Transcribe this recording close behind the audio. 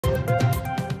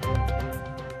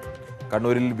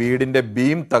കണ്ണൂരിൽ വീടിന്റെ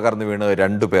ബീം തകർന്നു വീണ്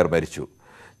 2 പേർ മരിച്ചു.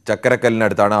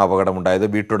 ചക്കരക്കല്ലിനടുത്താണ് അപകടമുണ്ടായത്.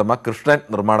 വീട്ടുടമ കൃഷ്ണൻ,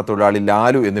 നിർമ്മാണ തൊഴിലാളി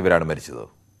ലാലു എന്നിവരാണ് മരിച്ചത്.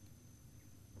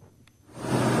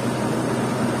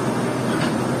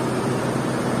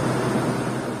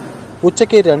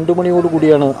 ഉച്ചയ്ക്ക് 2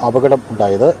 മണിയോടുകൂടിയാണ് അപകടം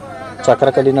ഉണ്ടായത്.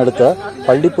 ചക്കരക്കല്ലിനടുത്ത്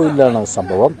പള്ളിപ്പൊയിലാണ്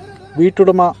സംഭവം.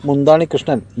 വീട്ടുടമ മുന്താണി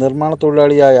കൃഷ്ണൻ, നിർമ്മാണ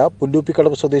തൊഴിലാളിയായ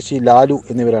പുല്ലൂപ്പിക്കടവ് സ്വദേശി ലാലു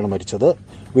എന്നിവരാണ് മരിച്ചത്.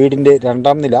 വീടിന്റെ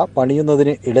 2ാം നില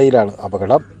പണിയുന്നതിന് ഇടയിലാണ്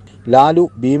അപകടം. ലാലു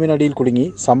ബീമിനടിയിൽ കുടുങ്ങി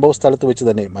സംഭവ സ്ഥലത്ത് വെച്ച്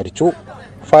തന്നെ മരിച്ചു.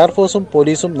 ഫയർഫോഴ്സും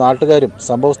പോലീസും നാട്ടുകാരും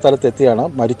സംഭവ സ്ഥലത്തെത്തിയാണ്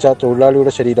മരിച്ച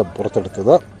തൊഴിലാളിയുടെ ശരീരം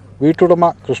പുറത്തെടുത്തത്.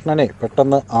 വീട്ടുടമ കൃഷ്ണനെ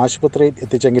പെട്ടെന്ന് ആശുപത്രിയിൽ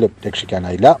എത്തിച്ചെങ്കിലും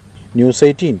രക്ഷിക്കാനായില്ല. ന്യൂസ്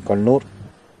 18 കണ്ണൂർ.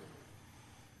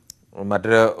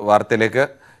 മറ്റൊരു വാർത്തയിലേക്ക്.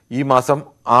 ഈ മാസം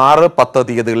 6, 10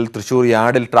 തീയതികളിൽ തൃശൂർ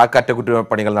യാർഡിൽ ട്രാക്ക്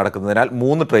അറ്റകുറ്റപ്പണികൾ നടക്കുന്നതിനാൽ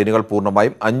 3 ട്രെയിനുകൾ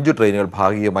പൂർണ്ണമായും 5 ട്രെയിനുകൾ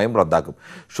ഭാഗികമായും റദ്ദാക്കും.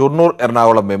 Shoranur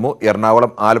Ernakulam MEMU,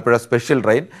 Ernakulam Alappuzha special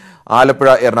train, Alappuzha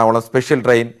Ernakulam special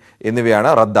train എന്നിവയാണ്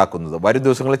റദ്ദാക്കുന്നത്. വരും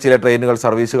ദിവസങ്ങളിൽ ചില ട്രെയിനുകൾ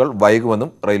സർവീസുകൾ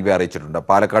വൈകുമെന്നും റെയിൽവേ അറിയിച്ചിട്ടുണ്ട്.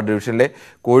 പാലക്കാട് ഡിവിഷനിലെ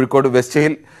കോഴിക്കോട് വെസ്റ്റ്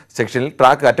ഹിൽ സെക്ഷനിൽ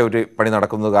ട്രാക്ക് അറ്റകുറ്റപ്പണി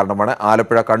നടക്കുന്നത് കാരണമാണ്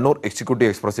ആലപ്പുഴ കണ്ണൂർ എക്സിക്യൂട്ടീവ്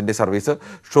എക്സ്പ്രസിന്റെ സർവീസ്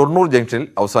ഷൊർണൂർ ജംഗ്ഷനിൽ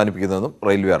അവസാനിപ്പിക്കുന്നതെന്നും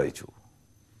റെയിൽവേ അറിയിച്ചു.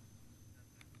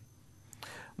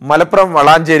 മലപ്പുറം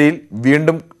വളാഞ്ചേരിയിൽ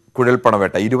വീണ്ടും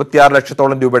കുഴൽപ്പണവേട്ട. 26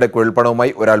 ലക്ഷത്തോളം രൂപയുടെ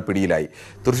കുഴൽപ്പണവുമായി ഒരാൾ പിടിയിലായി.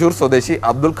 തൃശൂർ സ്വദേശി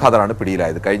അബ്ദുൽ ഖാദറാണ്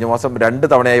പിടിയിലായത്. കഴിഞ്ഞ മാസം 2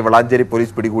 തവണയായി വളാഞ്ചേരി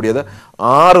പോലീസ് പിടികൂടിയത്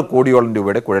 6 കോടിയോളം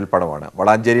രൂപയുടെ കുഴൽപ്പണമാണ്.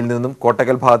 വളാഞ്ചേരിയിൽ നിന്നും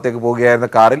കോട്ടക്കൽ ഭാഗത്തേക്ക് പോകുകയായിരുന്ന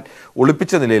കാറിൽ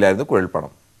ഒളിപ്പിച്ച നിലയിലായിരുന്നു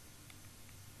കുഴൽപ്പണം.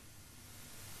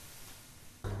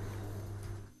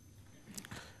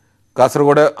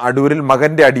 കാസർഗോഡ് അടൂരിൽ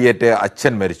മകന്റെ അടിയേറ്റ്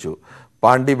അച്ഛൻ മരിച്ചു.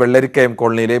 പാണ്ടി വെള്ളരിക്കയം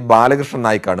കോളനിയിലെ ബാലകൃഷ്ണൻ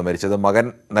നായിക്കാണ് മരിച്ചത്. മകൻ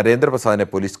നരേന്ദ്രപ്രസാദിനെ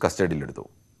പോലീസ് കസ്റ്റഡിയിലെടുത്തു.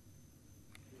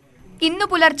 ഇന്നു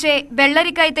പുലർച്ചെ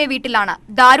വെള്ളരിക്കയത്തെ വീട്ടിലാണ്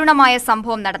ദാരുണമായ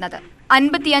സംഭവം നടന്നത്.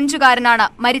 55-കാരനാണ്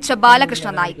മരിച്ച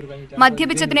ബാലകൃഷ്ണൻ നായിക്.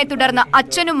 മദ്യപിച്ചതിനെ തുടർന്ന്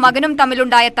അച്ഛനും മകനും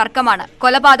തമ്മിലുണ്ടായ തർക്കമാണ്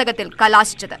കൊലപാതകത്തിൽ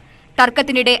കലാശിച്ചത്.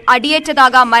 തർക്കത്തിനിടെ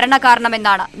അടിയേറ്റതാകാം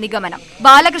മരണകാരണമെന്നാണ് നിഗമനം.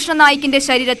 ബാലകൃഷ്ണൻ നായിക്കിന്റെ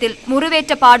ശരീരത്തിൽ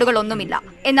മുറിവേറ്റ പാടുകളൊന്നുമില്ല.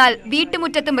 എന്നാൽ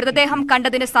വീട്ടുമുറ്റത്ത് മൃതദേഹം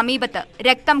കണ്ടതിന് സമീപത്ത്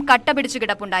രക്തം കട്ടപിടിച്ചു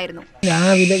കിടപ്പുണ്ടായിരുന്നു.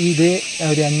 രാവിലെ ഇത്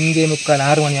ഒരു 5:45,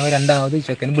 6 മണിയാവുമ്പോൾ 2ാമത്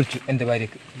ചെക്കൻ വിളിച്ചു. എൻ്റെ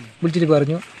ഭാര്യക്ക് വിളിച്ചിട്ട്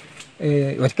പറഞ്ഞു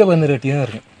ഒരിക്കൽ വന്ന് റെട്ടിയെന്ന്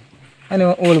പറഞ്ഞു. അങ്ങനെ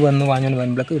ഓള് വന്ന് വാങ്ങോണ്ട്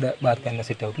വരുമ്പോഴേക്ക് ഇവിടെ ബാർക്കാൻ്റെ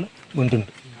സിറ്റ് ഔട്ടിൽ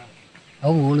വീണ്ടുണ്ട്.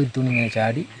 അപ്പോൾ ഓള് തുണി ഇങ്ങനെ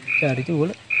ചാടിച്ച്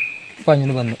ഓള്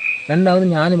പാഞ്ഞോണ്ട് വന്നു. 2ാമത്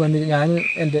ഞാൻ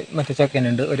എൻ്റെ മറ്റേ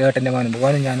ചെക്കനുണ്ട്, ഒരു ഏട്ടൻ്റെ മകനുണ്ട്,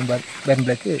 ഓനും ഞാനും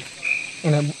വരുമ്പോഴേക്ക്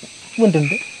ഇങ്ങനെ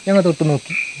വീണ്ടുണ്ട്. ഞങ്ങൾ തൊട്ട്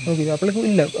നോക്കി അപ്പോഴേക്ക്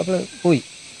ഇല്ല, അപ്പോൾ പോയി.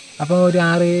 അപ്പോൾ ഒരു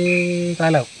 6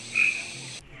 കാലാവും.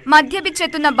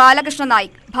 മദ്യപിച്ചെത്തുന്ന ബാലകൃഷ്ണ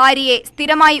നായിക് ഭാര്യയെ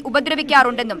സ്ഥിരമായി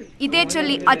ഉപദ്രവിക്കാറുണ്ടെന്നും ഇതേ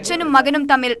ചൊല്ലി അച്ഛനും മകനും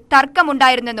തമ്മിൽ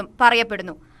തർക്കമുണ്ടായിരുന്നെന്നും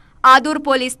പറയപ്പെടുന്നു. ആദൂർ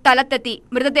പോലീസ് സ്ഥലത്തെത്തി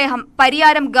മൃതദേഹം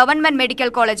പരിയാരം ഗവൺമെന്റ് മെഡിക്കൽ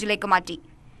കോളേജിലേക്ക് മാറ്റി.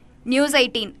 ന്യൂസ്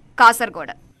 18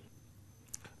 കാസർഗോഡ്.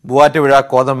 മൂവാറ്റുപുഴ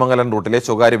കോതമംഗലം റൂട്ടിലെ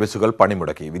സ്വകാര്യ ബസ്സുകൾ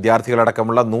പണിമുടക്കി.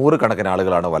 വിദ്യാർത്ഥികളടക്കമുള്ള 100 കണക്കിന്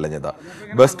ആളുകളാണ് വലഞ്ഞത്.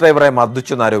 ബസ് ഡ്രൈവറെ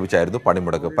മർദ്ദിച്ചെന്നാരോപിച്ചായിരുന്നു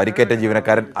പണിമുടക്ക്. പരിക്കേറ്റ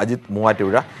ജീവനക്കാരൻ അജിത്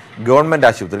മൂവാറ്റുപുഴ ഗവൺമെന്റ്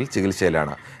ആശുപത്രിയിൽ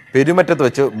ചികിത്സയിലാണ്. പെരുമറ്റത്ത്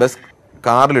വെച്ച് ബസ്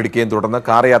കാറിലിടിക്കുകയും തുടർന്ന്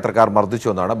കാർ യാത്രക്കാർ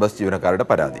മർദ്ദിച്ചുവെന്നാണ് ബസ് ജീവനക്കാരുടെ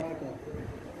പരാതി.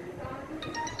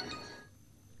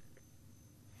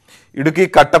 ഇടുക്കി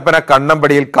കട്ടപ്പന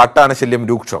കണ്ണമ്പടിയിൽ കാട്ടാനശല്യം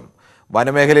രൂക്ഷം.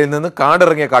 വനമേഖലയിൽ നിന്ന്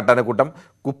കാടിറങ്ങിയ കാട്ടാനക്കൂട്ടം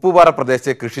കുപ്പുപാറ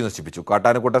പ്രദേശത്തെ കൃഷി നശിപ്പിച്ചു.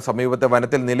 കാട്ടാനക്കൂട്ടം സമീപത്തെ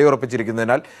വനത്തിൽ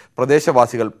നിലയുറപ്പിച്ചിരിക്കുന്നതിനാൽ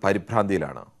പ്രദേശവാസികൾ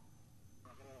പരിഭ്രാന്തിയിലാണ്.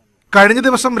 കഴിഞ്ഞ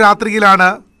ദിവസം രാത്രിയിലാണ്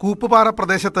കൂപ്പുപാറ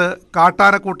പ്രദേശത്ത്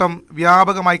കാട്ടാനക്കൂട്ടം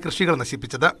വ്യാപകമായി കൃഷികൾ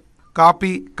നശിപ്പിച്ചത്.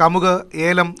 കാപ്പി, കമുക്,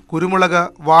 ഏലം, കുരുമുളക്,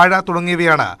 വാഴ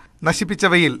തുടങ്ങിയവയാണ്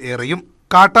നശിപ്പിച്ചവയിൽ ഏറെയും.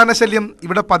 കാട്ടാനശല്യം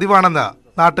ഇവിടെ പതിവാണെന്ന്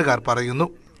നാട്ടുകാർ പറയുന്നു.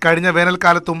 കഴിഞ്ഞ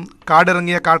വേനൽക്കാലത്തും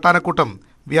കാടിറങ്ങിയ കാട്ടാനക്കൂട്ടം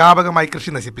വ്യാപകമായി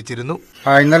കൃഷി നശിപ്പിച്ചിരുന്നു.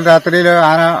 ഇന്നലെ രാത്രിയിൽ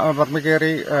ആന പറമ്പിൽ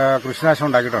കയറി കൃഷിനാശം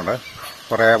ഉണ്ടാക്കിയിട്ടുണ്ട്.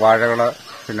 കുറേ വാഴകൾ,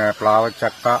 പിന്നെ പ്ലാവ്,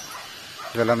 ചക്ക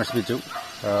ഇതെല്ലാം നശിപ്പിച്ചു.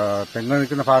 തെങ്ങ്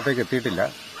നിൽക്കുന്ന ഭാഗത്തേക്ക് എത്തിയിട്ടില്ല.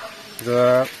 ഇത്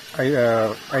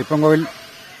അയ്യപ്പൻകോവിൽ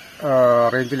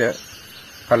റേഞ്ചിൽ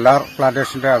കല്ലാർ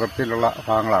പ്ലാന്റേഷന്റെ അതിർത്തിയിലുള്ള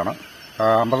ഭാഗങ്ങളാണ്.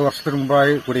 50 വർഷത്തിന്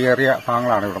മുമ്പായി കുടിയേറിയ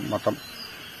ഭാഗങ്ങളാണ്. ഇവിടെ മൊത്തം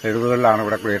 70കളിലാണ്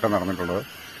ഇവിടെ കുടിയേറ്റം നടന്നിട്ടുള്ളത്.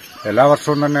 എല്ലാ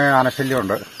വർഷവും തന്നെ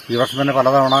ആനശല്യമുണ്ട്. ഈ വർഷം തന്നെ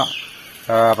പലതവണ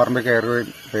പറമ്പിൽ കയറുകയും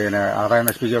പിന്നെ ആദായം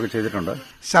നശിപ്പിക്കുകയൊക്കെ ചെയ്തിട്ടുണ്ട്.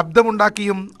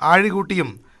 ശബ്ദമുണ്ടാക്കിയും ആഴികൂട്ടിയും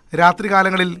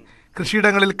രാത്രികാലങ്ങളിൽ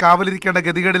കൃഷിയിടങ്ങളിൽ കാവലിരിക്കേണ്ട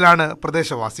ഗതികേടിലാണ്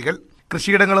പ്രദേശവാസികൾ.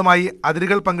 കൃഷിയിടങ്ങളുമായി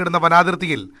അതിരുകൾ പങ്കിടുന്ന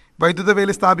വനാതിർത്തിയിൽ വൈദ്യുത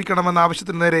വേലി സ്ഥാപിക്കണമെന്ന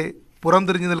ആവശ്യത്തിനു നേരെ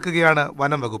പുറംതിരിഞ്ഞു നിൽക്കുകയാണ്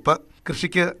വനം വകുപ്പ്.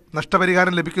 കൃഷിക്ക്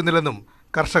നഷ്ടപരിഹാരം ലഭിക്കുന്നില്ലെന്നും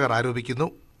കർഷകർ ആരോപിക്കുന്നു.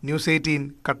 ന്യൂസ് 18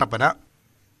 കട്ടപ്പന.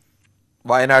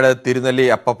 വയനാട് തിരുനെല്ലി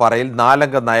അപ്പപ്പാറയിൽ 4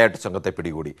 അംഗ നായാട്ട് സംഘത്തെ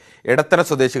പിടികൂടി. എടത്തന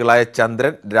സ്വദേശികളായ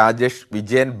ചന്ദ്രൻ, രാജേഷ്,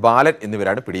 വിജയൻ, ബാലൻ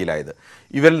എന്നിവരാണ് പിടിയിലായത്.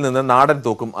 ഇവരിൽ നിന്ന് നാടൻ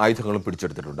തോക്കും ആയുധങ്ങളും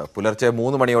പിടിച്ചെടുത്തിട്ടുണ്ട്. പുലർച്ചെ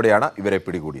 3 മണിയോടെയാണ് ഇവരെ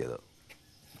പിടികൂടിയത്.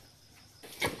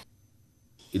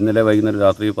 ഇന്നലെ വൈകുന്നേരം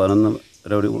രാത്രി 11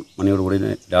 മണിയോടുകൂടി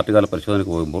രാത്രികാല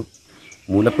പരിശോധനയ്ക്ക് പോകുമ്പോൾ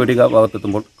മൂലപ്പേടിക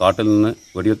ഭാഗത്തെത്തുമ്പോൾ കാട്ടിൽ നിന്ന്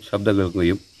വെടിവെച്ച് ശബ്ദം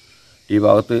കേൾക്കുകയും ഈ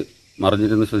ഭാഗത്ത്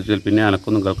മറിഞ്ഞിരുന്ന് ശ്രദ്ധിച്ചാൽ പിന്നെ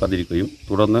അനക്കൊന്നും കേൾക്കാതിരിക്കുകയും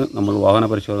തുടർന്ന് നമ്മൾ വാഹന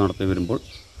പരിശോധന നടത്തി വരുമ്പോൾ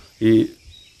ഈ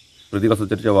പ്രതികൾ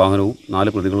സഞ്ചരിച്ച വാഹനവും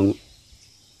 4 പ്രതികളും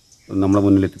നമ്മളെ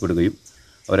മുന്നിൽ എത്തിപ്പെടുകയും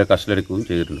അവരെ കസ്റ്റഡിയെടുക്കുകയും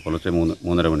ചെയ്തിട്ടുണ്ട്. പുലർച്ചെ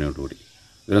 3:30 മണിയോടുകൂടി.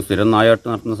 ഇതിന് സ്ഥിരം നായാട്ട്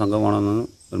നടത്തുന്ന സംഘമാണെന്ന്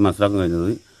മനസ്സിലാക്കാൻ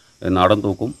കഴിഞ്ഞത് നാടൻ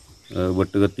തൂക്കും,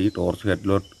 വെട്ടുകത്തി, ടോർച്ച്,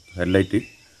 ഹെഡ്ലൈറ്റ്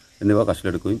എന്നിവ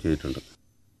കസ്റ്റഡിയെടുക്കുകയും ചെയ്തിട്ടുണ്ട്.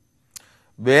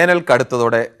 വേനൽ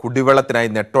കടുത്തതോടെ കുടിവെള്ളത്തിനായി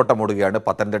നെട്ടോട്ടമോടുകയാണ്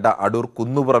പത്തനംതിട്ട അടൂർ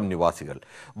കുന്നുപുറം നിവാസികൾ.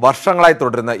 വർഷങ്ങളായി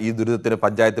തുടരുന്ന ഈ ദുരിതത്തിന്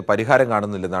പഞ്ചായത്ത് പരിഹാരം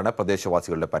കാണുന്നില്ലെന്നാണ്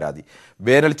പ്രദേശവാസികളുടെ പരാതി.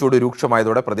 വേനൽ ചൂട്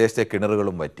രൂക്ഷമായതോടെ പ്രദേശത്തെ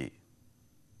കിണറുകളും വറ്റി.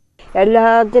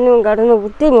 എല്ലാത്തിനും കടന്ന്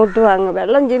ബുദ്ധിമുട്ടുവാങ്ങ്.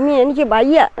 വെള്ളം ചിമ്മി എനിക്ക്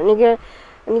വയ്യ. എനിക്ക്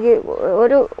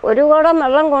ഒരു കുടം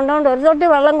വെള്ളം കൊണ്ടുകൊണ്ട് ഒരു തൊട്ടി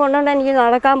വെള്ളം കൊണ്ടുകൊണ്ട് എനിക്ക്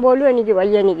നടക്കാൻ പോലും എനിക്ക്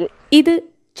വയ്യ. ഇത്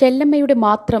ചെല്ലമ്മയുടെ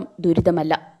മാത്രം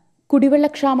ദുരിതമല്ല.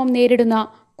 കുടിവെള്ളക്ഷാമം നേരിടുന്ന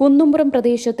കുന്നുംപുറം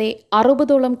പ്രദേശത്തെ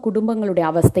 60ഓളം കുടുംബങ്ങളുടെ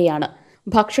അവസ്ഥയാണ്.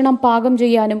 ഭക്ഷണം പാകം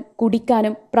ചെയ്യാനും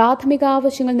കുടിക്കാനും പ്രാഥമിക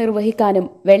ആവശ്യങ്ങൾ നിർവഹിക്കാനും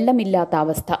വെള്ളമില്ലാത്ത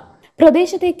അവസ്ഥ.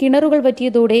 പ്രദേശത്തെ കിണറുകൾ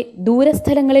വറ്റിയതോടെ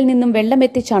ദൂരസ്ഥലങ്ങളിൽ നിന്നും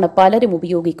വെള്ളമെത്തിച്ചാണ് പലരും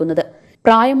ഉപയോഗിക്കുന്നത്.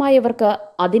 പ്രായമായവർക്ക്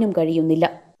അതിനും കഴിയുന്നില്ല.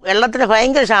 വെള്ളത്തിന്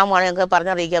ഭയങ്കര ക്ഷാമമാണ്. ഞങ്ങൾക്ക്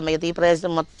പറഞ്ഞറിയിക്കാൻ വയ്യത്. ഈ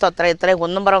പ്രദേശത്ത് മൊത്തം ഇത്രയും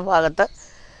കുന്നുംപുറം ഭാഗത്ത്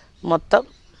മൊത്തം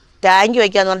ടാങ്ക്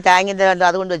വയ്ക്കാന്ന് പറഞ്ഞാൽ ടാങ്കിൻ്റെ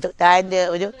അതുകൊണ്ട് വെച്ചു ടാങ്കിൻ്റെ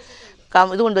ഒരു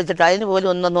ഇതുകൊണ്ട് വെച്ചിട്ട് അതിന് പോലും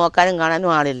ഒന്നും നോക്കാനും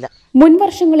കാണാനും ആളില്ല.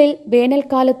 മുൻവർഷങ്ങളിൽ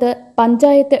വേനൽക്കാലത്ത്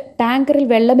പഞ്ചായത്ത് ടാങ്കറിൽ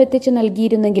വെള്ളമെത്തിച്ച്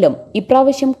നൽകിയിരുന്നെങ്കിലും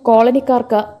ഇപ്രാവശ്യം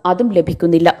കോളനിക്കാർക്ക് അതും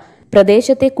ലഭിക്കുന്നില്ല.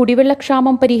 പ്രദേശത്തെ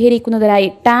കുടിവെള്ളക്ഷാമം പരിഹരിക്കുന്നതിനായി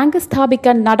ടാങ്ക്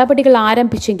സ്ഥാപിക്കാൻ നടപടികൾ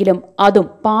ആരംഭിച്ചെങ്കിലും അതും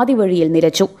പാതി വഴിയിൽ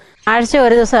നിലച്ചു. ആഴ്ച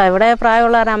ഒരു ദിവസം ഇവിടെ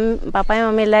പ്രായമുള്ളവർ പപ്പായും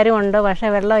അമ്മയും എല്ലാവരും ഉണ്ട്. പക്ഷേ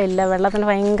വെള്ളമില്ല. വെള്ളത്തിന്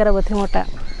ഭയങ്കര ബുദ്ധിമുട്ടാണ്.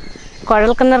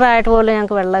 കുഴൽക്കിണറായിട്ട് പോലും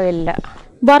ഞങ്ങൾക്ക് വെള്ളമില്ല.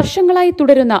 വർഷങ്ങളായി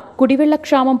തുടരുന്ന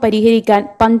കുടിവെള്ളക്ഷാമം പരിഹരിക്കാൻ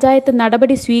പഞ്ചായത്ത്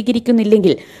നടപടി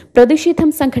സ്വീകരിക്കുന്നില്ലെങ്കിൽ പ്രതിഷേധം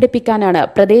സംഘടിപ്പിക്കാനാണ്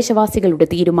പ്രദേശവാസികളുടെ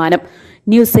തീരുമാനം.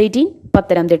 ന്യൂസ് 18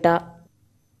 പത്തനംതിട്ട.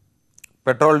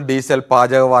 പെട്രോൾ, ഡീസൽ,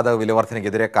 പാചകവാതക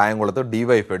വിലവർധനയ്ക്കെതിരെ കായംകുളത്ത്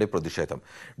ഡിവൈഎഫ്ഐയുടെ പ്രതിഷേധം.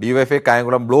 ഡിവൈഎഫ്ഐ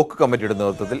കായംകുളം ബ്ലോക്ക് കമ്മിറ്റിയുടെ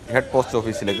നേതൃത്വത്തിൽ ഹെഡ് പോസ്റ്റ്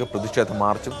ഓഫീസിലേക്ക് പ്രതിഷേധ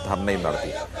മാർച്ചും ധർണയും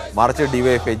നടത്തി. മാർച്ച്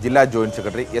ഡിവൈഎഫ്ഐ ജില്ലാ joint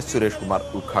secretary S Suresh Kumar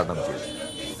ഉദ്ഘാടനം ചെയ്തു.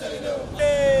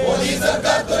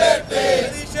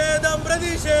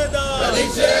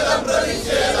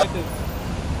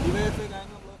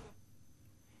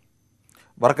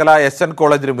 വർക്കല SN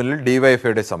കോളേജിന് മുന്നിൽ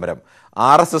ഡിവൈഎഫ്ഐയുടെ സമരം.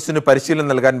 RSSന് പരിശീലനം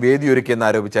നൽകാൻ വേദിയൊരുക്കിയെന്ന്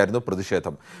ആരോപിച്ചായിരുന്നു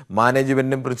പ്രതിഷേധം.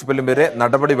 മാനേജ്മെന്റിനും പ്രിൻസിപ്പലിനും വരെ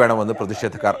നടപടി വേണമെന്ന്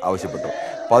പ്രതിഷേധക്കാർ ആവശ്യപ്പെട്ടു.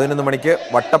 11 മണിക്ക്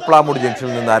വട്ടപ്ലാമൂട്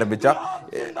ജംഗ്ഷനിൽ നിന്ന്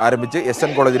ആരംഭിച്ച്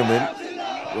SN കോളേജിന്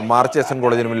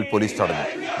മുന്നിൽ പോലീസ് തടഞ്ഞു.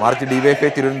 മാർച്ച്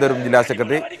ഡിവൈഎഫ്ഐ തിരുവനന്തപുരം ജില്ലാ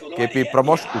സെക്രട്ടറി KP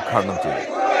പ്രമോഷ് ഉദ്ഘാടനം ചെയ്തു.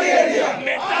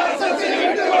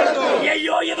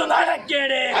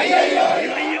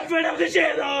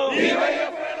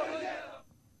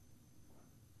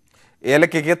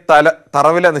 ഏലക്കയ്ക്ക്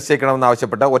തറവില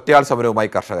നിശ്ചയിക്കണമെന്നാവശ്യപ്പെട്ട് ഒറ്റയാൾ സമരവുമായി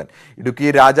കർഷകൻ. ഇടുക്കി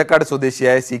രാജാക്കാട്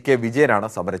സ്വദേശിയായ CK വിജയനാണ്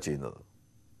സമരം ചെയ്യുന്നത്.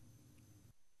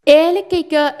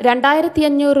 ഏലക്കയ്ക്ക്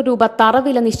 2500 രൂപ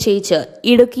തറവില നിശ്ചയിച്ച്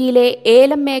ഇടുക്കിയിലെ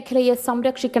ഏലം മേഖലയെ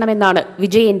സംരക്ഷിക്കണമെന്നാണ്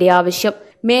വിജയന്റെ ആവശ്യം.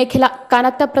 മേഖല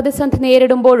കനത്ത പ്രതിസന്ധി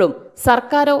നേരിടുമ്പോഴും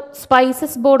സർക്കാരോ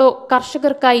സ്പൈസസ് ബോർഡോ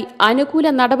കർഷകർക്കായി അനുകൂല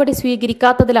നടപടി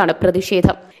സ്വീകരിക്കാത്തതിലാണ്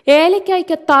പ്രതിഷേധം.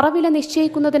 ഏലക്കായ്ക്ക് തറവില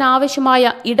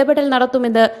നിശ്ചയിക്കുന്നതിനാവശ്യമായ ഇടപെടൽ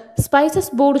നടത്തുമെന്ന്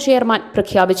സ്പൈസസ് ബോർഡ് ചെയർമാൻ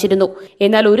പ്രഖ്യാപിച്ചിരുന്നു.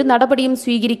 എന്നാൽ ഒരു നടപടിയും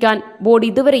സ്വീകരിക്കാൻ ബോർഡ്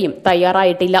ഇതുവരെയും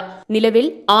തയ്യാറായിട്ടില്ല. നിലവിൽ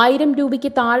 1000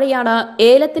 രൂപയ്ക്ക് താഴെയാണ്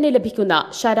ഏലത്തിന് ലഭിക്കുന്ന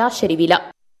ശരാശരി വില.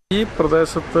 ഈ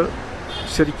പ്രദേശത്ത്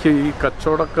ശരിക്കും ഈ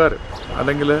കച്ചവടക്കാർ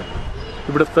അല്ലെങ്കിൽ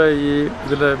ഇവിടുത്തെ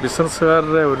ഇതിൻ്റെ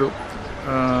ബിസിനസ്സുകാരുടെ ഒരു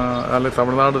അല്ലെങ്കിൽ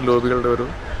തമിഴ്നാട് ലോബികളുടെ ഒരു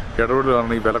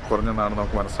ഇടപെടലാണ് ഈ വില കുറഞ്ഞെന്നാണ്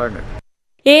നമുക്ക് മനസ്സിലാക്കാൻ കഴിയും.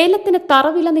 ഏലത്തിന്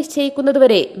തറവില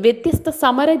നിശ്ചയിക്കുന്നതുവരെ വ്യത്യസ്ത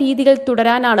സമര രീതികൾ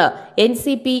തുടരാനാണ്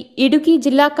NCP ഇടുക്കി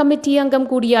ജില്ലാ കമ്മിറ്റി അംഗം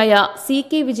കൂടിയായ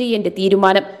CK വിജയന്റെ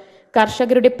തീരുമാനം.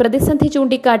 കർഷകരുടെ പ്രതിസന്ധി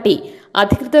ചൂണ്ടിക്കാട്ടി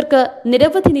അധികൃതർക്ക്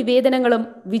നിരവധി നിവേദനങ്ങളും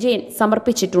വിജയൻ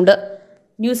സമർപ്പിച്ചിട്ടുണ്ട്.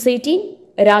 ന്യൂസ് 18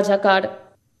 രാജാക്കാട്.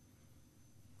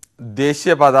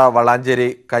 ദേശീയപാത വളാഞ്ചേരി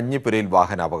കഞ്ഞിപ്പുരയിൽ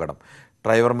വാഹനാപകടം.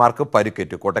 ഡ്രൈവർമാർക്ക്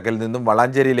പരിക്കേറ്റു. കോട്ടക്കലിൽ നിന്നും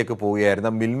വളാഞ്ചേരിയിലേക്ക് പോവുകയായിരുന്ന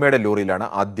മിൽമയുടെ ലോറിയിലാണ്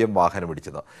ആദ്യം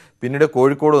വാഹനമിടിച്ചത്. പിന്നീട്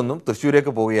കോഴിക്കോട് നിന്നും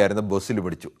തൃശ്ശൂരേക്ക് പോവുകയായിരുന്ന ബസ്സിലും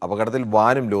ഇടിച്ചു. അപകടത്തിൽ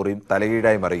വാനും ലോറിയും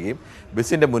തലകീഴായി മറിയുകയും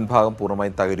ബസിന്റെ മുൻഭാഗം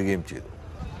പൂർണ്ണമായും തകരുകയും ചെയ്തു.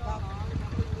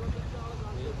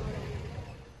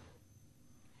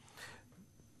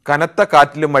 കനത്ത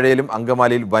കാറ്റിലും മഴയിലും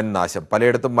അങ്കമാലിയിൽ വൻ നാശം.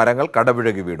 പലയിടത്തും മരങ്ങൾ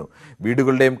കടപുഴകി വീണു.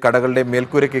 വീടുകളുടെയും കടകളുടെയും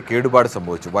മേൽക്കൂരയ്ക്ക് കേടുപാട്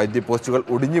സംഭവിച്ചു. വൈദ്യുതി പോസ്റ്റുകൾ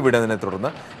ഒടിഞ്ഞു വീണതിനെ തുടർന്ന്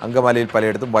അങ്കമാലിയിൽ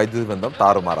പലയിടത്തും വൈദ്യുതി ബന്ധം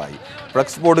താറുമാറായി.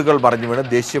 ഫ്ലക്സ് ബോർഡുകൾ മറിഞ്ഞു വീണ്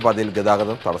ദേശീയപാതയിൽ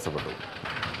ഗതാഗതം തടസ്സപ്പെട്ടു.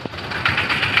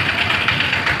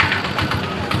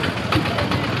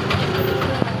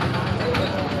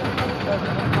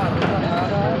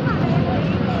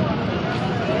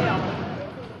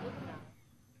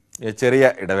 ചെറിയ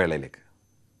ഇടവേളയിലേക്ക്.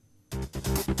 കാർഷിക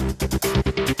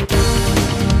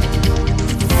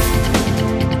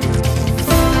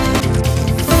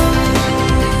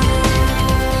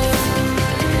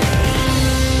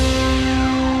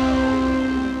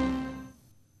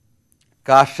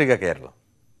കേരളം.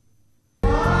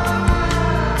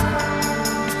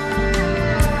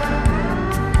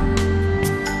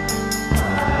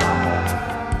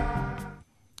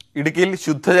 ഇടുക്കിയിൽ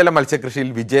ശുദ്ധജല മത്സ്യകൃഷിയിൽ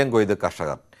വിജയം കൊയ്ത്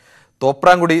കർഷകർ.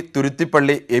 തോപ്രാംകുടി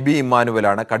തുരുത്തിപ്പള്ളി എബി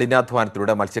ഇമ്മാനുവലാണ്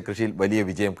കഠിനാധ്വാനത്തിലൂടെ മത്സ്യകൃഷിയിൽ വലിയ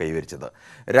വിജയം കൈവരിച്ചത്.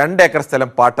 2 ഏക്കർ സ്ഥലം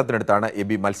പാട്ടത്തിനടുത്താണ്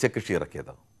എബി മത്സ്യകൃഷി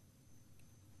ഇറക്കിയത്.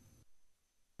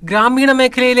 ഗ്രാമീണ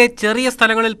മേഖലയിലെ ചെറിയ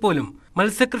സ്ഥലങ്ങളിൽ പോലും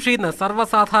മത്സ്യകൃഷി ഇന്ന്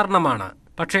സർവ്വസാധാരണമാണ്.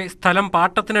 പക്ഷേ സ്ഥലം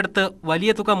പാട്ടത്തിനടുത്ത്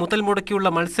വലിയ തുക മുതൽ മുടക്കിയുള്ള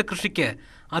മത്സ്യകൃഷിക്ക്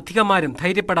അധികമാരും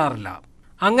ധൈര്യപ്പെടാറില്ല.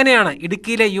 അങ്ങനെയാണ്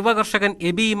ഇടുക്കിയിലെ യുവ കർഷകൻ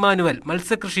എബി ഇമ്മാനുവൽ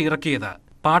മത്സ്യകൃഷി ഇറക്കിയത്.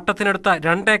 പാട്ടത്തിനടുത്ത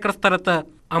 2 ഏക്കർ സ്ഥലത്ത്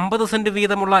 50 സെന്റ്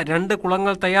വീതമുള്ള 2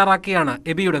 കുളങ്ങൾ തയ്യാറാക്കിയാണ്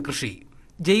എബിയുടെ കൃഷി.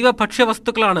 ജൈവ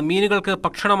ഭക്ഷ്യവസ്തുക്കളാണ് മീനുകൾക്ക്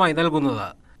ഭക്ഷണമായി നൽകുന്നത്.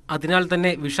 അതിനാൽ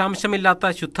തന്നെ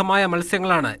വിഷാംശമില്ലാത്ത ശുദ്ധമായ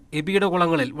മത്സ്യങ്ങളാണ് എബിയുടെ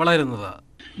കുളങ്ങളിൽ വളരുന്നത്.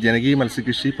 ജനകീയ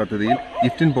മത്സ്യകൃഷി പദ്ധതിയിൽ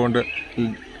ഗിഫ്റ്റ് ഇൻ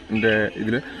പോണ്ടിൻ്റെ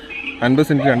ഇതിൽ 50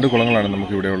 സെന്റ് 2 കുളങ്ങളാണ്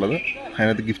നമുക്കിവിടെ ഉള്ളത്.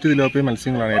 അതിനകത്ത് ഗിഫ്റ്റ് തിലോപ്പിയ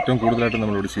മത്സ്യങ്ങളാണ് ഏറ്റവും കൂടുതലായിട്ട്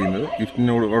നമ്മളിവിടെ ചെയ്യുന്നത്.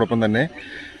 ഗിഫ്റ്റിനോടൊപ്പം തന്നെ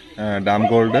dam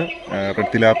gold,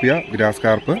 red tilapia, grass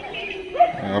carp,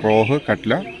 റോഹ്,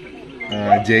 കട്ല,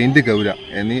 ജയിൻറ്റ് ഗൗര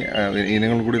എന്നീ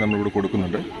ഇനങ്ങൾ കൂടി നമ്മളിവിടെ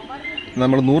കൊടുക്കുന്നുണ്ട്.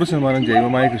 നമ്മൾ 100%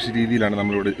 ജൈവമായ കൃഷി രീതിയിലാണ്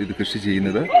നമ്മളിവിടെ ഇത് കൃഷി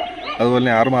ചെയ്യുന്നത്. അതുപോലെ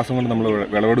തന്നെ 6 മാസം കൊണ്ട് നമ്മൾ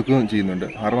വിളവെടുക്കുകയും ചെയ്യുന്നുണ്ട്.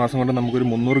 6 മാസം കൊണ്ട് നമുക്കൊരു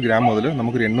 300 ഗ്രാം മുതൽ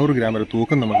നമുക്കൊരു 800 ഗ്രാം വരെ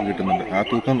തൂക്കം നമുക്ക് കിട്ടുന്നുണ്ട്. ആ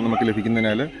തൂക്കം നമുക്ക്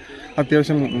ലഭിക്കുന്നതിനാൽ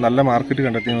അത്യാവശ്യം നല്ല മാർക്കറ്റ്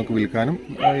കണ്ടെത്തി നമുക്ക് വിൽക്കാനും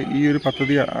ഈ ഒരു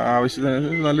പദ്ധതി ആവശ്യത്തിന്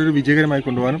നല്ലൊരു വിജയകരമായി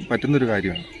കൊണ്ടുപോകാനും പറ്റുന്നൊരു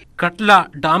കാര്യമാണ്. കട്ല,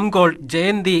 ഡാം ഗോൾഡ്,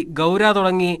 ജയന്തി, ഗൗര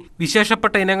തുടങ്ങി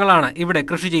വിശേഷപ്പെട്ട ഇനങ്ങളാണ് ഇവിടെ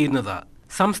കൃഷി ചെയ്യുന്നത്.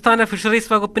 സംസ്ഥാന ഫിഷറീസ്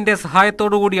വകുപ്പിന്റെ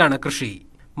സഹായത്തോടുകൂടിയാണ് കൃഷി.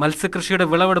 മത്സ്യകൃഷിയുടെ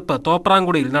വിളവെടുപ്പ്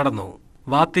തോപ്രാംകുടിയിൽ നടന്നു.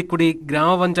 വാത്തിക്കുടി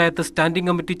ഗ്രാമപഞ്ചായത്ത് standing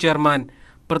committee chairman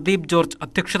Pradeep George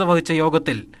അധ്യക്ഷത വഹിച്ച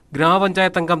യോഗത്തിൽ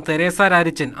ഗ്രാമപഞ്ചായത്ത് അംഗം തെരേസ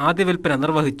രാരിച്ചൻ ആദ്യ വിൽപ്പന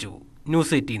നിർവഹിച്ചു.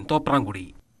 ന്യൂസ് 18 തോപ്രാംകുടി.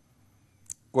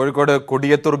 കോഴിക്കോട്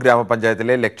കൊടിയത്തൂർ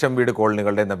ഗ്രാമപഞ്ചായത്തിലെ ലക്ഷം വീട്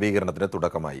കോളനികളുടെ നവീകരണത്തിന്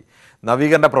തുടക്കമായി.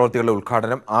 നവീകരണ പ്രവൃത്തികളുടെ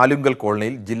ഉദ്ഘാടനം ആലുങ്കൽ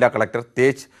കോളനിയിൽ ജില്ലാ കളക്ടർ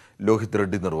തേജ് ലോഹിത്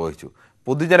റെഡ്ഡി നിർവഹിച്ചു.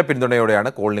 പൊതുജന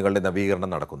പിന്തുണയോടെയാണ് കോളനികളുടെ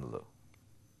നവീകരണം നടക്കുന്നത്.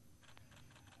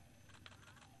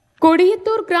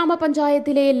 കൊടിയത്തൂർ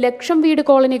ഗ്രാമപഞ്ചായത്തിലെ ലക്ഷം വീട്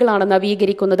കോളനികളാണ്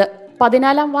നവീകരിക്കുന്നത്.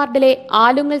 14-ാം വാർഡിലെ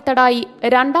ആലുങ്ങൽ തടായി,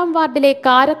 2-ാം വാർഡിലെ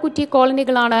കാരക്കുറ്റി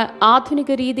കോളനികളാണ് ആധുനിക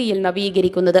രീതിയിൽ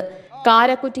നവീകരിക്കുന്നത്.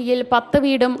 കാരക്കുറ്റിയിൽ 10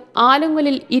 വീടും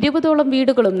ആലുങ്ങലിൽ 20ഓളം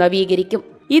വീടുകളും നവീകരിക്കും.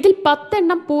 ഇതിൽ 10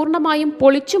 എണ്ണം പൂർണ്ണമായും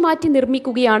പൊളിച്ചുമാറ്റി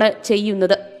നിർമ്മിക്കുകയാണ്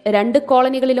ചെയ്യുന്നത്. 2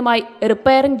 കോളനികളിലുമായി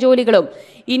റിപ്പയറിംഗ് ജോലികളും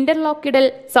ഇന്റർലോക്കിടൽ,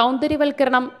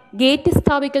 സൗന്ദര്യവൽക്കരണം, ഗേറ്റ്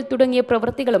സ്ഥാപിക്കൽ തുടങ്ങിയ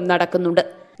പ്രവൃത്തികളും നടക്കുന്നുണ്ട്.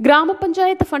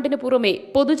 ഗ്രാമപഞ്ചായത്ത് ഫണ്ടിന് പുറമെ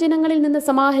പൊതുജനങ്ങളിൽ നിന്ന്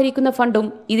സമാഹരിക്കുന്ന ഫണ്ടും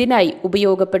ഇതിനായി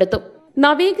ഉപയോഗപ്പെടുത്തും.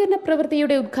 നവീകരണ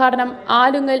പ്രവൃത്തിയുടെ ഉദ്ഘാടനം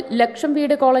ആലുങ്ങൽ ലക്ഷം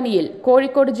വീട് കോളനിയിൽ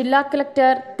കോഴിക്കോട് ജില്ലാ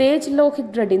കളക്ടർ തേജ്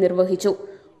ലോഹിത് റെഡ്ഡി നിർവഹിച്ചു.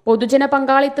 പൊതുജന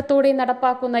പങ്കാളിത്തത്തോടെ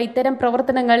നടപ്പാക്കുന്ന ഇത്തരം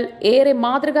പ്രവർത്തനങ്ങൾ ഏറെ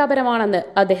മാതൃകാപരമാണെന്ന്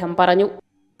അദ്ദേഹം പറഞ്ഞു.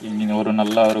 ഇങ്ങനെ ഒരു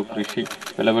നല്ല ഒരു കൃഷി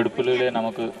വിളവെടുപ്പിലെ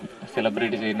നമുക്ക്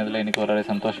സെലിബ്രേറ്റ് ചെയ്യുന്നതിൽ എനിക്ക് വളരെ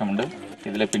സന്തോഷമുണ്ട്.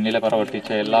 ഇതിലെ പിന്നിലെ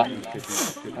പ്രവർത്തിച്ച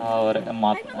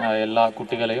എല്ലാ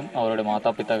കുട്ടികളെയും അവരുടെ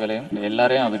മാതാപിതാക്കളെയും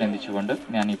എല്ലാവരെയും അഭിനന്ദിച്ചുകൊണ്ട്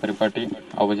ഞാൻ ഈ പരിപാടി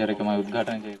ഔപചാരികമായി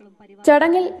ഉദ്ഘാടനം ചെയ്തു.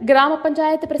 ചടങ്ങിൽ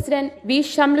ഗ്രാമപഞ്ചായത്ത് പ്രസിഡന്റ് വി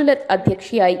ഷംലുലത്ത്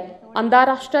അധ്യക്ഷയായി.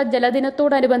 അന്താരാഷ്ട്ര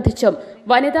ജലദിനത്തോടനുബന്ധിച്ചും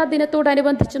വനിതാ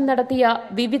ദിനത്തോടനുബന്ധിച്ചും നടത്തിയ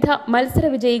വിവിധ മത്സര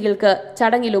വിജയികൾക്ക്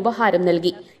ചടങ്ങിൽ ഉപഹാരം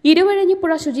നൽകി.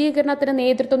 ഇരുവഴിഞ്ഞിപ്പുഴ ശുചീകരണത്തിന്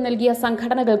നേതൃത്വം നൽകിയ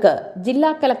സംഘടനകൾക്ക്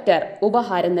ജില്ലാ കളക്ടർ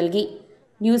ഉപഹാരം നൽകി.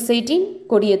 ന്യൂസ് 18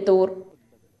 കൊടിയത്തൂർ.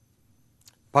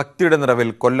 ഭക്തിയുടെ നിറവിൽ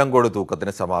കൊല്ലങ്കോട്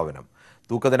തൂക്കത്തിന് സമാപനം.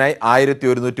 തൂക്കത്തിനായി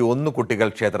 1101 കുട്ടികൾ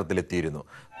ക്ഷേത്രത്തിലെത്തിയിരുന്നു.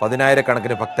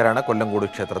 10,000-കണക്കിന് ഭക്തരാണ് കൊല്ലങ്കോട്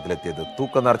ക്ഷേത്രത്തിലെത്തിയത്.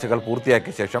 തൂക്ക നേർച്ചകൾ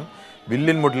പൂർത്തിയാക്കിയ ശേഷം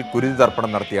വില്ലിൻമുട്ടിൽ കുരുതി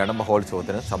തർപ്പണം നടത്തിയാണ്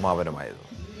മഹോത്സവത്തിന് സമാപനമായത്.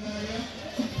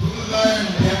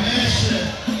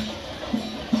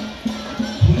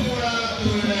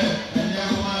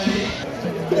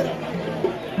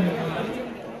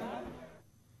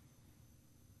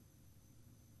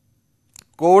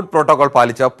 കോവിഡ് പ്രോട്ടോകോൾ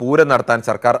പാലിച്ച പൂരം നടത്താൻ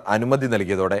സർക്കാർ അനുമതി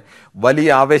നൽകിയതോടെ വലിയ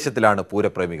ആവേശത്തിലാണ്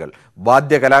പൂരപ്രേമികൾ.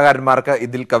 വാദ്യ കലാകാരന്മാർക്ക്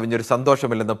ഇതിൽ കവിഞ്ഞൊരു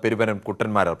സന്തോഷമില്ലെന്ന് പെരുവനം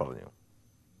കുട്ടന്മാരാർ പറഞ്ഞു.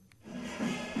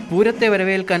 പൂരത്തെ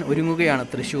വരവേൽക്കാൻ ഒരുങ്ങുകയാണ്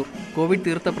തൃശൂർ. കോവിഡ്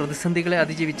തീർത്ത പ്രതിസന്ധികളെ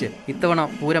അതിജീവിച്ച് ഇത്തവണ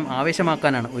പൂരം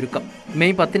ആവേശമാക്കാനാണ് ഒരുക്കം.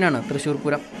 മെയ് 10-നാണ് തൃശൂർ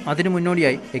പൂരം. അതിനു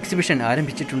മുന്നോടിയായി എക്സിബിഷൻ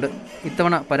ആരംഭിച്ചിട്ടുണ്ട്.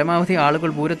 ഇത്തവണ പരമാവധി ആളുകൾ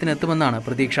പൂരത്തിനെത്തുമെന്നാണ്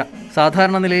പ്രതീക്ഷ.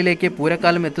 സാധാരണ നിലയിലേക്ക്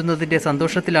പൂരക്കാലം എത്തുന്നതിന്റെ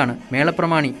സന്തോഷത്തിലാണ്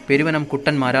മേളപ്രമാണി പെരുവനം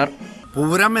കുട്ടന്മാരാർ.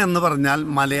 പൂരം എന്ന് പറഞ്ഞാൽ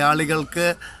മലയാളികൾക്ക്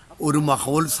ഒരു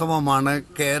മഹോത്സവമാണ്.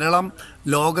 കേരളം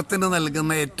ലോകത്തിന്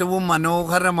നൽകുന്ന ഏറ്റവും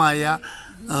മനോഹരമായ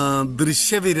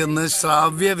ദൃശ്യവിരുന്ന്,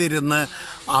 ശ്രാവ്യവിരുന്ന്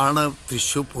ആണ്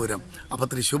തൃശ്ശൂർ പൂരം. അപ്പോൾ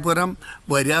തൃശ്ശൂർ പൂരം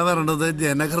വരിക പറയുന്നത്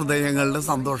ജനഹൃദയങ്ങളുടെ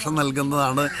സന്തോഷം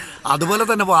നൽകുന്നതാണ്. അതുപോലെ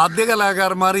തന്നെ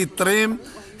വാദ്യകലാകാരന്മാർ ഇത്രയും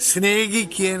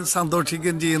സ്നേഹിക്കുകയും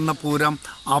സന്തോഷിക്കുകയും ചെയ്യുന്ന പൂരം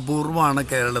അപൂർവമാണ്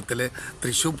കേരളത്തിൽ.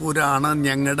 തൃശ്ശൂർ പൂരമാണ്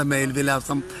ഞങ്ങളുടെ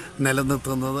മേൽവിലാസം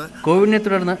നിലനിർത്തുന്നത്. കോവിഡിനെ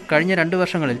തുടർന്ന് കഴിഞ്ഞ 2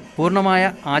 വർഷങ്ങളിൽ പൂർണ്ണമായ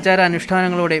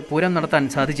ആചാരാനുഷ്ഠാനങ്ങളോടെ പൂരം നടത്താൻ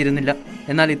സാധിച്ചിരുന്നില്ല.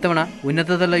 എന്നാൽ ഇത്തവണ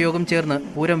ഉന്നതതല യോഗം ചേർന്ന്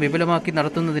പൂരം വിപുലമാക്കി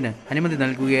നടത്തുന്നതിന് അനുമതി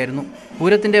നൽകുകയായിരുന്നു.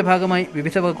 പൂരത്തിന്റെ ഭാഗമായി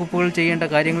വിവിധ വകുപ്പുകൾ ചെയ്യേണ്ട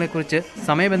കാര്യങ്ങളെക്കുറിച്ച്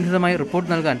സമയബന്ധിതമായി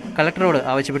റിപ്പോർട്ട് നൽകാൻ കളക്ടറോട്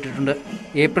ആവശ്യപ്പെട്ടിട്ടുണ്ട്.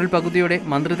 ഏപ്രിൽ പകുതിയോടെ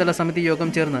മന്ത്രിതല സമിതി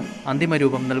യോഗം ചേർന്ന്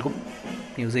അന്തിമരൂപം നൽകും.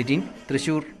 ന്യൂസ് 18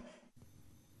 തൃശ്ശൂർ.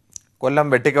 കൊല്ലം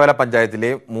വെട്ടിക്കവല പഞ്ചായത്തിലെ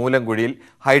മൂലംകുഴിയിൽ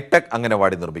ഹൈടെക്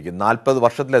അംഗനവാടി നിർമ്മിക്കും. 40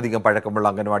 വർഷത്തിലധികം പഴക്കമുള്ള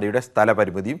അംഗനവാടിയുടെ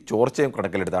സ്ഥലപരിമിതിയും ചോർച്ചയും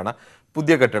കണക്കിലെടുത്താണ്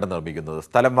പുതിയ കെട്ടിടം നിർമ്മിക്കുന്നത്.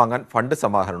 സ്ഥലം വാങ്ങാൻ ഫണ്ട്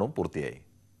സമാഹരണവും പൂർത്തിയായി.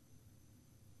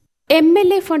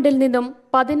 MLA ഫണ്ടിൽ നിന്നും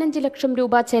 15 ലക്ഷം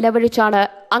രൂപ ചെലവഴിച്ചാണ്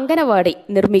അംഗനവാടി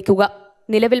നിർമ്മിക്കുക.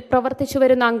 നിലവിൽ പ്രവർത്തിച്ചു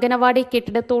വരുന്ന അംഗനവാടി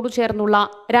കെട്ടിടത്തോടു ചേർന്നുള്ള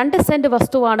 2 സെന്റ്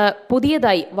വസ്തുവാണ്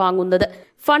പുതിയതായി വാങ്ങുന്നത്.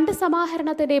 ഫണ്ട്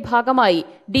സമാഹരണത്തിന്റെ ഭാഗമായി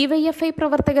ഡിവൈഎഫ്ഐ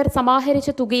പ്രവർത്തകർ സമാഹരിച്ച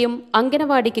തുകയും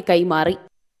അംഗനവാടിക്ക് കൈമാറി.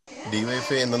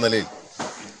 ഡിവൈഎഫ്ഐ എന്ന നിലയിൽ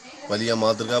വലിയ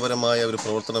മാതൃകാപരമായ ഒരു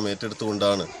പ്രവർത്തനം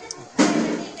ഏറ്റെടുത്തുകൊണ്ടാണ്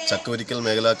ചക്കവരിക്കൽ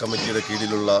മേഖലാ കമ്മിറ്റിയുടെ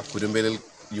കീഴിലുള്ള കുരുമ്പേലിൽ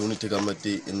യൂണിറ്റ്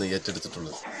കമ്മിറ്റി ഇന്ന്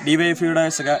ഏറ്റെടുത്തിട്ടുള്ളത്. ഡിവൈഎഫ്ഐയുടെ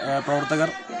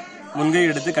പ്രവർത്തകർ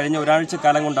മുൻകൈയെടുത്ത് കഴിഞ്ഞ ഒരാഴ്ച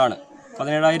കാലം കൊണ്ടാണ്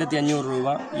 17,500 രൂപ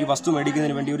ഈ വസ്തു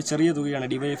മേടിക്കുന്നതിന് വേണ്ടി ഒരു ചെറിയ തുകയാണ്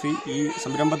ഡിവൈഎഫ്ഐ ഈ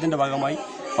സംരംഭത്തിൻ്റെ ഭാഗമായി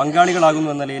പങ്കാളികളാകുന്നു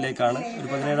എന്ന നിലയിലേക്കാണ് ഒരു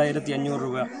 17,500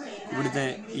 രൂപ ഇവിടുത്തെ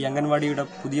ഈ അംഗൻവാടിയുടെ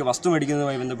പുതിയ വസ്തു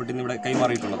മേടിക്കുന്നതുമായി ബന്ധപ്പെട്ട് ഇവിടെ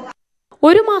കൈമാറിയിട്ടുള്ളത്.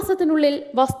 1 മാസത്തിനുള്ളിൽ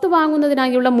വസ്തു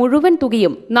വാങ്ങുന്നതിനായുള്ള മുഴുവൻ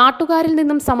തുകയും നാട്ടുകാരിൽ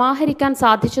നിന്നും സമാഹരിക്കാൻ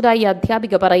സാധിച്ചതായി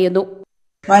അധ്യാപിക പറയുന്നു.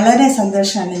 വളരെ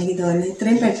സന്തോഷമാണ് എനിക്ക് തോന്നുന്നത്.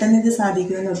 ഇത്രയും പെട്ടെന്ന് ഇത്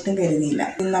സാധിക്കുമെന്ന് ഒട്ടും കരുതിയില്ല.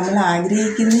 നമ്മൾ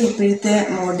ആഗ്രഹിക്കുന്ന ഇപ്പോഴത്തെ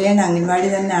മോഡേൺ അംഗൻവാടി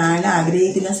തന്നെയാണ്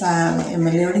ആഗ്രഹിക്കുന്ന.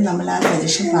 MLAയോട് നമ്മൾ ആ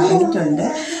സജഷൻ പറഞ്ഞിട്ടുണ്ട്.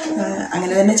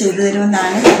 അങ്ങനെ തന്നെ ചെയ്തു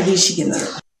തരുമെന്നാണ് പ്രതീക്ഷിക്കുന്നത്.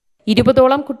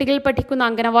 20ഓളം കുട്ടികൾ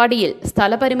പഠിക്കുന്ന അംഗനവാടിയിൽ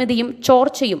സ്ഥലപരിമിതിയും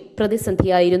ചോർച്ചയും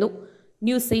പ്രതിസന്ധിയായിരുന്നു.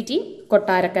 ന്യൂസ് 18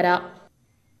 കൊട്ടാരക്കര.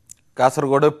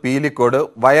 കാസർഗോഡ് പീലിക്കോട്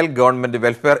വയൽ ഗവൺമെന്റ്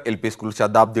വെൽഫെയർ LP സ്കൂൾ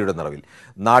ശതാബ്ദിയുടെ നിറവിൽ.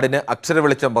 നാടിന്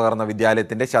അക്ഷരവെളിച്ചം പകർന്ന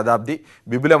വിദ്യാലയത്തിന്റെ ശതാബ്ദി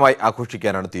വിപുലമായി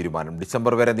ആഘോഷിക്കാനാണ് തീരുമാനം.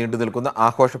 ഡിസംബർ വരെ നീണ്ടു നിൽക്കുന്ന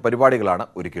ആഘോഷ പരിപാടികളാണ്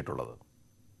ഒരുക്കിയിട്ടുള്ളത്.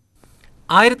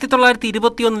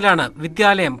 1921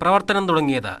 വിദ്യാലയം പ്രവർത്തനം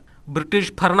തുടങ്ങിയത്.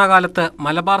 ബ്രിട്ടീഷ് ഭരണകാലത്ത്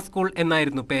മലബാർ സ്കൂൾ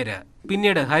എന്നായിരുന്നു പേര്.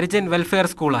 പിന്നീട് ഹരിജൻ വെൽഫെയർ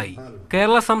സ്കൂളായി.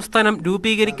 കേരള സംസ്ഥാനം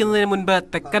രൂപീകരിക്കുന്നതിന് മുൻപ്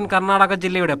തെക്കൻ കർണാടക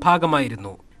ജില്ലയുടെ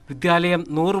ഭാഗമായിരുന്നു. വിദ്യാലയം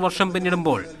 100 വർഷം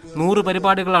പിന്നിടുമ്പോൾ 100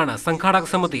 പരിപാടികളാണ് സംഘാടക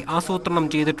സമിതി ആസൂത്രണം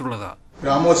ചെയ്തിട്ടുള്ളത്.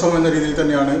 ഗ്രാമോത്സവം എന്ന രീതിയിൽ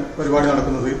തന്നെയാണ് പരിപാടി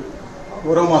നടക്കുന്നത്.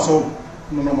 ഓരോ മാസവും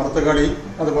നമ്മൾ മറത്തക്കാളി,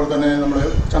 അതുപോലെ തന്നെ നമ്മൾ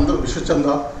വിശ്വചന്ത,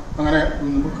 അങ്ങനെ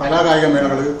കലാകായിക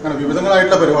മേളകൾ, അങ്ങനെ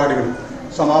വിവിധങ്ങളായിട്ടുള്ള പരിപാടികൾ,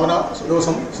 സമാപന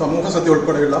ദിവസം സമൂഹ സദ്യ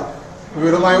ഉൾപ്പെടെയുള്ള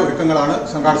വിപുലമായ ഒരുക്കങ്ങളാണ്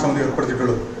സംഘാടക സമിതി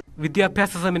ഏർപ്പെടുത്തിയിട്ടുള്ളത്.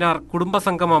 വിദ്യാഭ്യാസ സെമിനാർ, കുടുംബ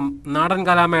സംഗമം, നാടൻ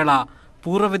കലാമേള,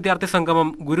 പൂർവ്വ വിദ്യാർത്ഥി സംഗമം,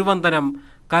 ഗുരുവന്ദനം,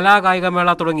 കലാകായികമേള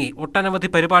തുടങ്ങി ഒട്ടനവധി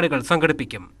പരിപാടികൾ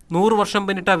സംഘടിപ്പിക്കും. 100 വർഷം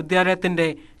പിന്നിട്ട വിദ്യാലയത്തിന്റെ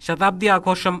ശതാബ്ദി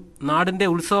ആഘോഷം നാടിന്റെ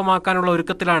ഉത്സവമാക്കാനുള്ള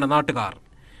ഒരുക്കത്തിലാണ് നാട്ടുകാർ.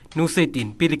 ന്യൂസ്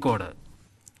 18 പീലിക്കോട്.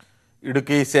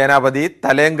 ഇടുക്കി സേനാപതി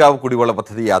തലേങ്കാവ് കുടിവെള്ള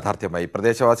പദ്ധതി യാഥാർത്ഥ്യമായി.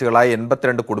 പ്രദേശവാസികളായ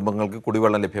 82 കുടുംബങ്ങൾക്ക്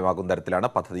കുടിവെള്ളം ലഭ്യമാക്കുന്ന തരത്തിലാണ്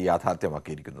പദ്ധതി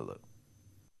യാഥാർത്ഥ്യമാക്കിയിരിക്കുന്നത്.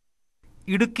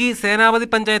 ഇടുക്കി സേനാപതി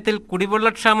പഞ്ചായത്തിൽ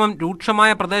കുടിവെള്ളക്ഷാമം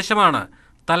രൂക്ഷമായ പ്രദേശമാണ്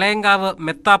തലയങ്കാവ്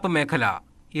മെത്താപ്പ് മേഖല.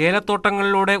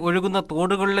 ഏലത്തോട്ടങ്ങളിലൂടെ ഒഴുകുന്ന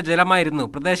തോടുകളിലെ ജലമായിരുന്നു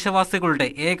പ്രദേശവാസികളുടെ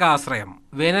ഏക ആശ്രയം.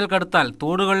 വേനൽ കടുത്താൽ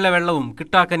തോടുകളിലെ വെള്ളവും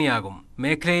കിട്ടാക്കനിയാകും.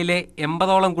 മേഖലയിലെ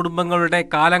 80ഓളം കുടുംബങ്ങളുടെ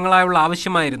കാലങ്ങളായുള്ള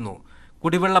ആവശ്യമായിരുന്നു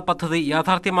കുടിവെള്ള പദ്ധതി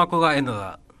യാഥാർത്ഥ്യമാക്കുക എന്നത്.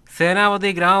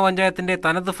 സേനാപതി ഗ്രാമപഞ്ചായത്തിന്റെ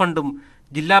തനത് ഫണ്ടും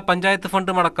ജില്ലാ പഞ്ചായത്ത്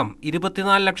ഫണ്ടുമടക്കം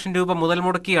 24 ലക്ഷം രൂപ മുതൽ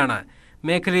മുടക്കിയാണ്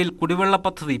മേഖലയിൽ കുടിവെള്ള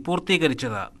പദ്ധതി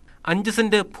പൂർത്തീകരിച്ചത്. 5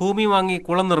 സെന്റ് ഭൂമി വാങ്ങി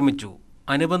കുളം നിർമ്മിച്ചു.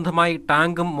 അനുബന്ധമായി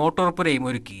ടാങ്കും മോട്ടോർ പുരയും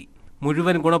ഒരുക്കി.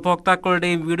 മുഴുവൻ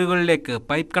ഗുണഭോക്താക്കളുടെയും വീടുകളിലേക്ക്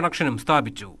പൈപ്പ് കണക്ഷനും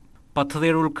സ്ഥാപിച്ചു.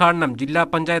 പദ്ധതിയുടെ ഉദ്ഘാടനം ജില്ലാ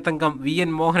പഞ്ചായത്ത് അംഗം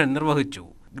VN മോഹനൻ നിർവഹിച്ചു.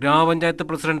 ഗ്രാമപഞ്ചായത്ത്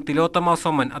പ്രസിഡന്റ് തിലോത്തമ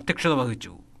സോമൻ അധ്യക്ഷത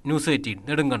വഹിച്ചു. ന്യൂസ് 18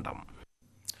 നെടുങ്കണ്ടം.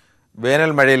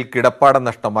 വേനൽ മഴയിൽ കിടപ്പാടം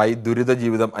നഷ്ടമായി ദുരിത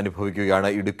ജീവിതം അനുഭവിക്കുകയാണ്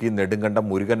ഇടുക്കി നെടുങ്കണ്ടം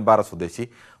മുരുകൻപാറ സ്വദേശി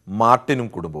മാർട്ടിനും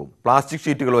കുടുംബവും. പ്ലാസ്റ്റിക്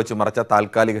ഷീറ്റുകൾ വെച്ച് മറച്ച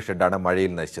താൽക്കാലിക ഷെഡാണ്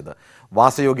മഴയിൽ നശിച്ചത്.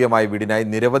 വാസയോഗ്യമായ വീടിനായി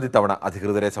നിരവധി തവണ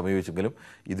അധികൃതരെ സമീപിച്ചെങ്കിലും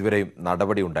ഇതുവരെയും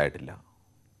നടപടി ഉണ്ടായിട്ടില്ല.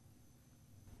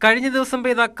 കഴിഞ്ഞ ദിവസം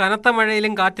പെയ്ത കനത്ത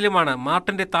മഴയിലും കാറ്റിലുമാണ്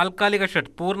മാർട്ടിന്റെ താൽക്കാലിക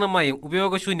ഷെഡ് പൂർണ്ണമായും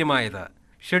ഉപയോഗശൂന്യമായത്.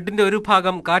 ഷെഡിന്റെ ഒരു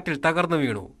ഭാഗം കാറ്റിൽ തകർന്നു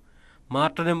വീണു.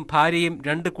 മാർട്ടിനും ഭാര്യയും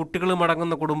 2 കുട്ടികളും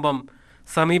അടങ്ങുന്ന കുടുംബം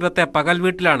സമീപത്തെ പകൽ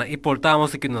വീട്ടിലാണ് ഇപ്പോൾ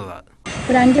താമസിക്കുന്നത്.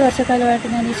 ഒരു 5 വർഷക്കാലമായിട്ട്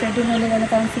ഞാൻ ഈ ഷെഡിനുള്ളിലാണ്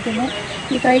താമസിക്കുന്നത്.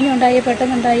 ഈ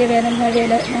പെട്ടെന്നുണ്ടായ വേനൽ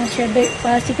മഴയിൽ ഞാൻ ഷെഡ്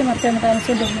പ്ലാസ്റ്റിക് മറച്ചാണ്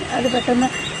താമസിച്ചുകൊണ്ടിരുന്നത്. അത് പെട്ടെന്ന്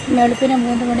വെളുപ്പിന്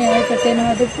 3 മണിയായപ്പോഴത്തേനും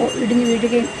അത് ഇടിഞ്ഞു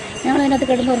വീഴുകയും ഞങ്ങൾ അതിനകത്ത്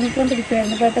കിടന്ന്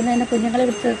ഉറങ്ങിക്കൊണ്ടിരിക്കുകയായിരുന്നു. പെട്ടെന്ന് തന്നെ കുഞ്ഞുങ്ങളെ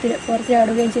പുറത്ത്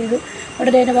ചാടുകയും ചെയ്തു.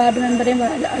 ഉടനെ തന്നെ വാർഡ് മെമ്പറേയും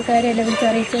ആൾക്കാരെല്ലാം വിളിച്ച്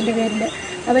അറിയിച്ചതിൻ്റെ പേരിൽ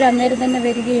അവർ അന്നേരം തന്നെ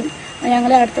വരികയും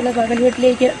ഞങ്ങളെ അടുത്തുള്ള പകൽ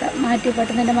വീട്ടിലേക്ക്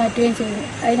പെട്ടെന്ന് തന്നെ മാറ്റുകയും ചെയ്തു.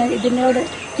 ഇതിനോട്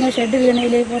ഷെഡ്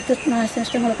വീണയിലേക്ക് കുറച്ച്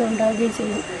നാശനഷ്ടങ്ങളൊക്കെ ഉണ്ടാവുകയും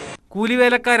ചെയ്തു.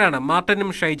 കൂലിവേലക്കാരാണ് മാർട്ടനും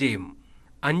ഷൈജയും.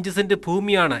 5 സെന്റ്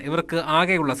ഭൂമിയാണ് ഇവർക്ക്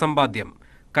ആകെയുള്ള സമ്പാദ്യം.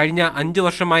 കഴിഞ്ഞ 5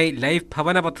 വർഷമായി ലൈഫ്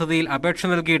ഭവന പദ്ധതിയിൽ അപേക്ഷ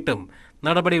നൽകിയിട്ടും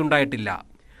നടപടിയുണ്ടായിട്ടില്ല.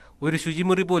 ഒരു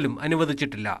ശുചിമുറി പോലും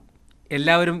അനുവദിച്ചിട്ടില്ല.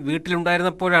 എല്ലാവരും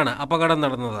വീട്ടിലുണ്ടായിരുന്നപ്പോഴാണ് അപകടം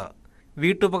നടന്നത്.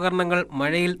 വീട്ടുപകരണങ്ങൾ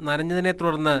മഴയിൽ നനഞ്ഞതിനെ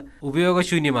തുടർന്ന്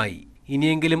ഉപയോഗശൂന്യമായി.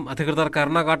 ഇനിയെങ്കിലും അധികൃതർ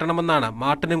കരുണ കാട്ടണമെന്നാണ്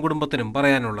മാർട്ടനും കുടുംബത്തിനും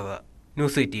പറയാനുള്ളത്.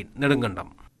 News 18 Nedumkandam.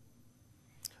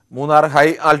 Munnar high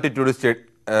altitude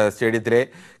സ്റ്റേഡിയത്തിലെ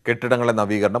കെട്ടിടങ്ങളുടെ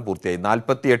നവീകരണം പൂർത്തിയായി.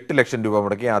 48 ലക്ഷം രൂപ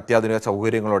മുടക്കി അത്യാധുനിക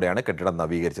സൗകര്യങ്ങളോടെയാണ് കെട്ടിടം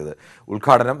നവീകരിച്ചത്.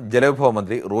 ഉദ്ഘാടനം ജലവിഭവ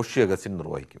മന്ത്രി റോഷി അഗസ്റ്റിൻ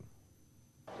നിർവഹിക്കും.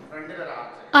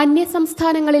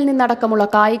 അന്യസംസ്ഥാനങ്ങളിൽ നിന്നടക്കമുള്ള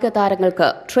കായിക താരങ്ങൾക്ക്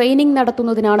ട്രെയിനിംഗ്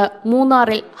നടത്തുന്നതിനാണ്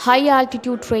മൂന്നാറിൽ ഹൈ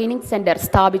ആൾട്ടിറ്റ്യൂഡ് ട്രെയിനിംഗ് സെന്റർ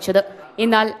സ്ഥാപിച്ചത്.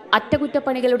 എന്നാൽ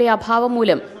അറ്റകുറ്റപ്പണികളുടെ അഭാവം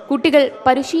മൂലം കുട്ടികൾ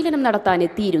പരിശീലനം നടത്താൻ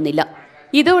എത്തിയിരുന്നില്ല.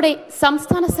 ഇതോടെ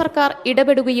സംസ്ഥാന സർക്കാർ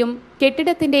ഇടപെടുകയും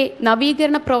കെട്ടിടത്തിന്റെ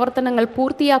നവീകരണ പ്രവർത്തനങ്ങൾ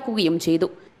പൂർത്തിയാക്കുകയും ചെയ്തു.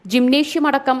 ജിംനേഷ്യം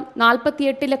അടക്കം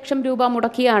 48 ലക്ഷം രൂപ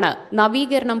മുടക്കിയാണ്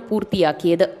നവീകരണം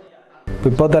പൂർത്തിയാക്കിയത്.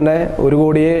 ഇപ്പോൾ തന്നെ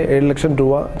 1,07 ലക്ഷം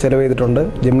രൂപ ചെലവ് ചെയ്തിട്ടുണ്ട്.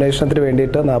 ജിംനേഷ്യത്തിന്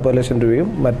വേണ്ടിയിട്ട് 40 ലക്ഷം രൂപയും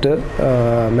മറ്റ്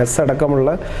മെസ്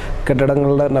അടക്കമുള്ള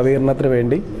കെട്ടിടങ്ങളുടെ നവീകരണത്തിന്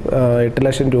വേണ്ടി 8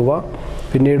 ലക്ഷം രൂപ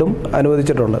പിന്നീടും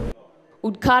അനുവദിച്ചിട്ടുണ്ട്.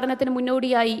 ഉദ്ഘാടനത്തിന്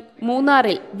മുന്നോടിയായി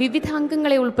മൂന്നാറിൽ വിവിധ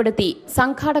അംഗങ്ങളെ ഉൾപ്പെടുത്തി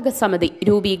സംഘാടക സമിതി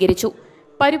രൂപീകരിച്ചു.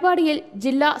 പരിപാടിയിൽ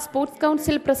ജില്ലാ sports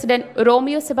council president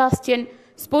Romeo Sebastian,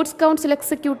 sports council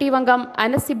executive അംഗം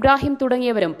അനസ് ഇബ്രാഹിം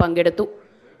തുടങ്ങിയവരും പങ്കെടുത്തു.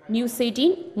 ന്യൂസ് 18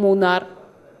 മൂന്നാർ.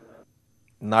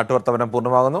 നാട്ടുവർത്തമാനം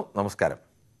പൂർണ്ണമാകുന്നു. നമസ്കാരം.